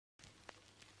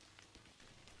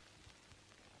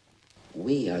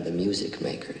We are the music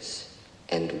makers,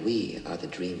 and we are the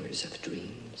dreamers of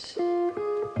dreams.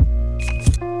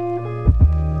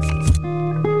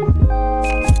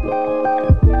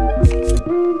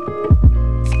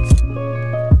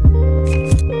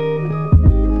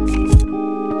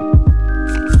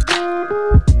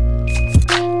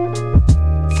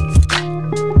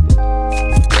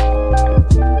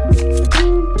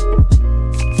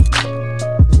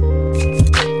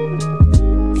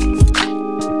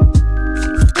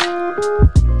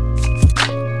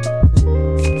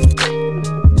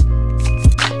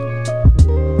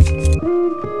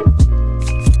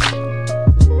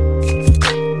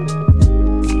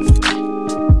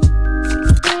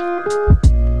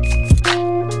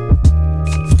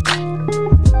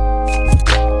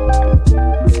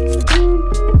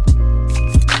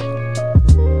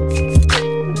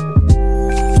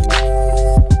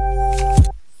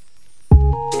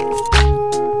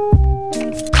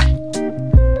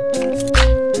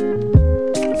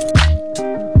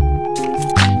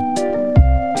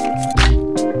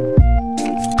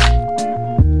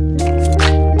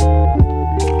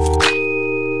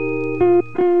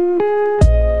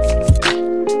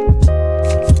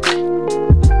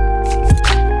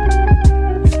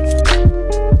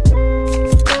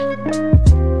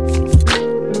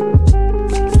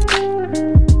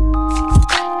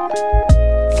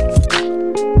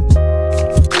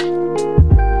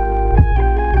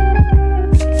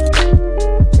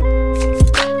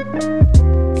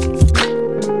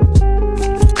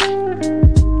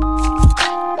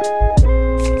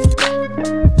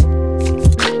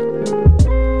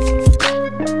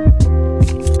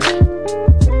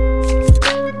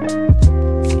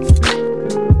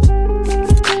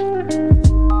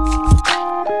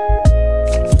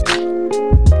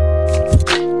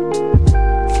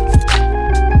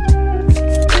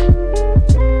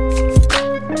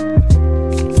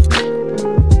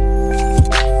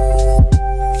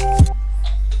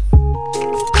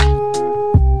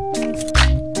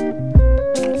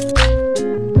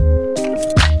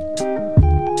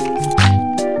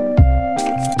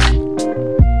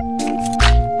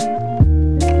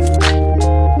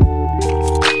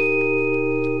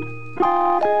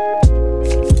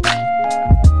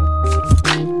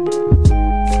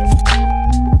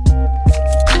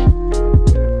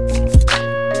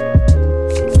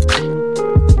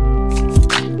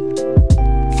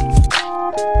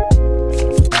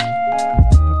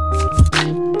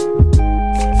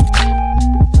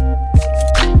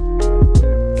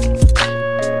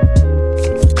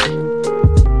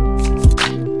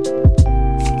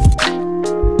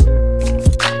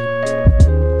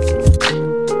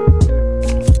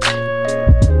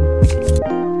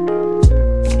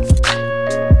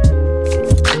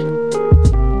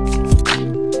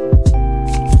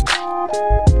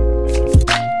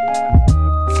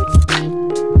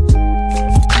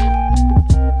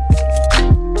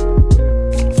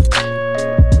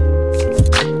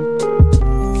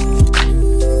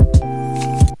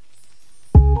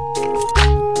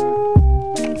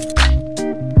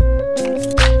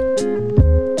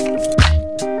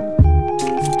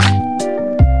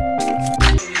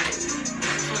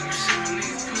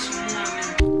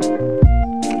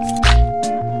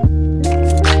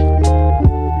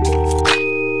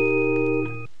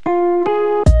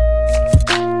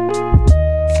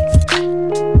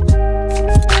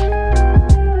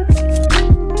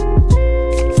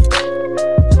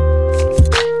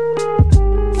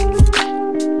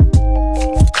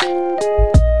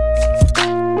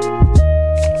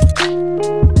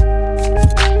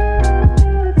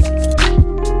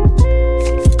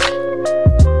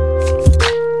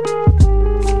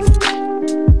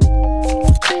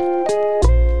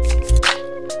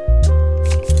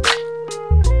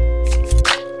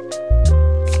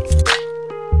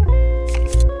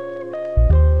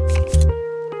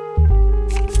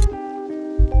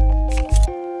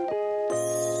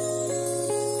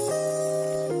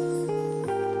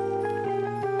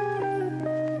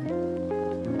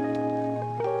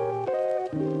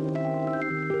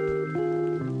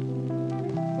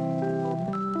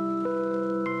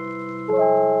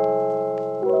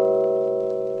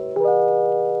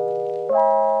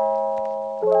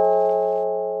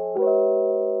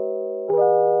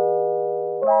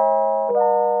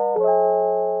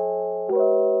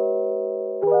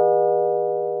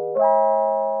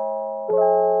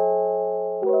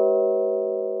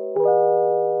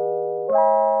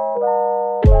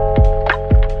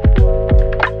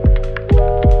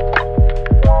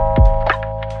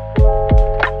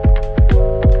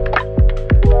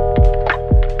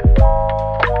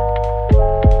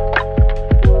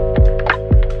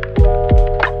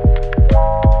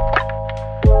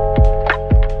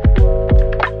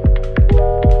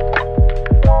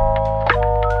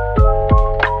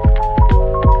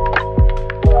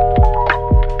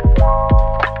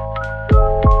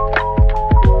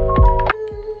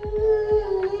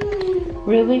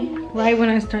 Right when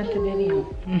I start the video.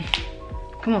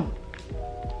 Come on.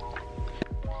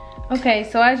 Okay,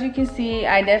 so as you can see,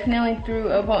 I definitely threw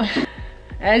a ponytail.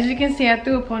 As you can see, I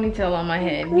threw a ponytail on my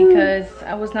head because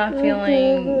I was not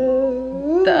feeling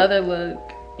the other look,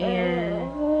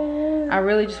 and I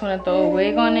really just want to throw a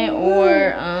wig on it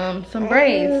or some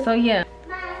braids. So yeah.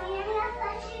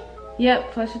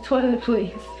 Yep, flush the toilet,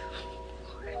 please.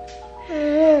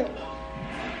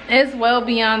 It's well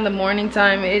beyond the morning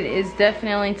time. It is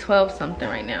definitely 12 something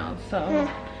right now. So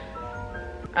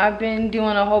I've been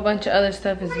doing a whole bunch of other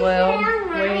stuff as well.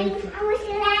 Waiting for...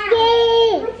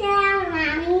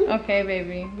 Okay,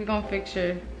 baby. We're gonna fix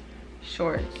your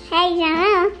shorts. Hey,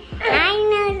 Janelle. I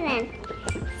know them.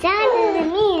 So does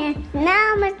me.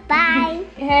 No, Miss Bye.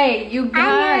 Hey, you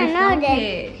guys. I know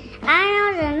this. I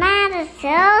know the man is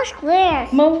so square.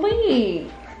 Malik.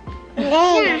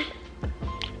 Yeah.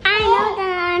 I know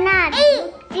that I'm not.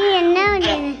 Do you know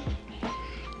that?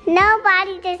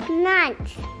 Nobody does not.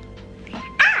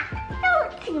 Ah!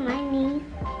 Don't see my knee.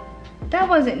 That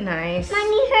wasn't nice. My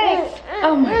knee hurts.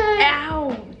 Oh my,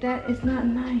 ow. That is not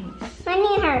nice. My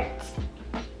knee hurts.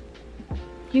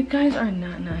 You guys are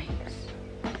not nice.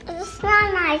 It's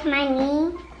not nice, my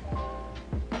knee.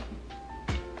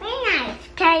 Very nice,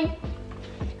 okay?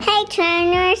 Hey,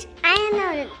 trainers. I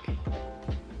know that.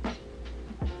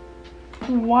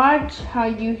 Watch how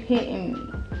you hitting me.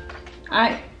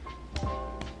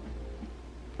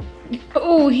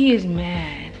 Oh, he is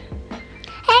mad.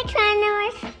 Hey,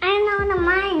 trainers. I know the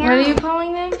mine. What are you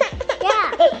calling them?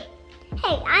 Yeah.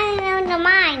 Hey, I know the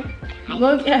mine.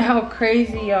 Look at how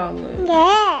crazy y'all look.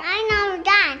 Yeah. I know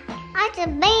that. I'm the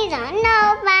beta. No,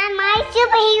 man, my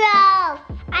superhero.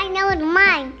 I know the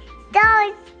mine.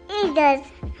 Those eaters.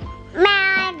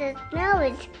 Man, the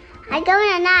nose. I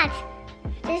don't know.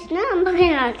 There's no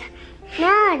coconut.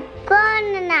 No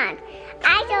coconut.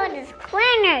 I saw the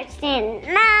squinters and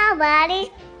nobody's.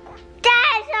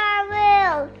 That's our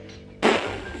will.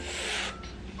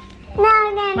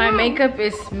 No. My makeup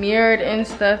is smeared and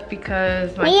stuff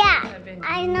because my kids have been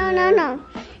I know.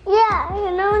 Yeah,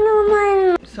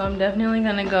 no. So I'm definitely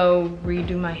gonna go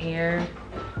redo my hair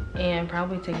and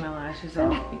probably take my lashes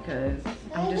off because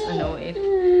I'm just annoyed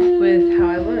with how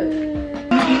I look.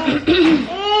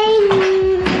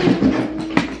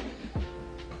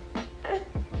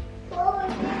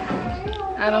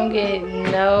 I don't get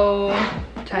no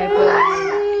type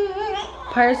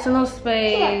of personal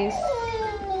space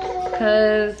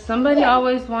because somebody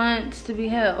always wants to be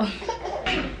held.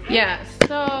 Yeah,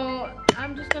 so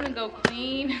I'm just gonna go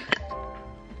clean,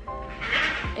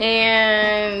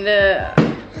 and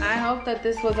I hope that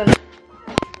this was enough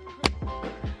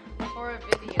for a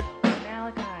video.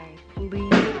 Malachi,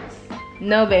 please.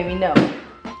 No, baby, no.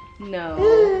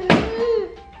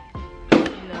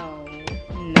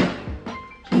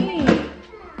 Hey,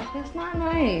 that's not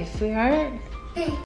nice, sweetheart.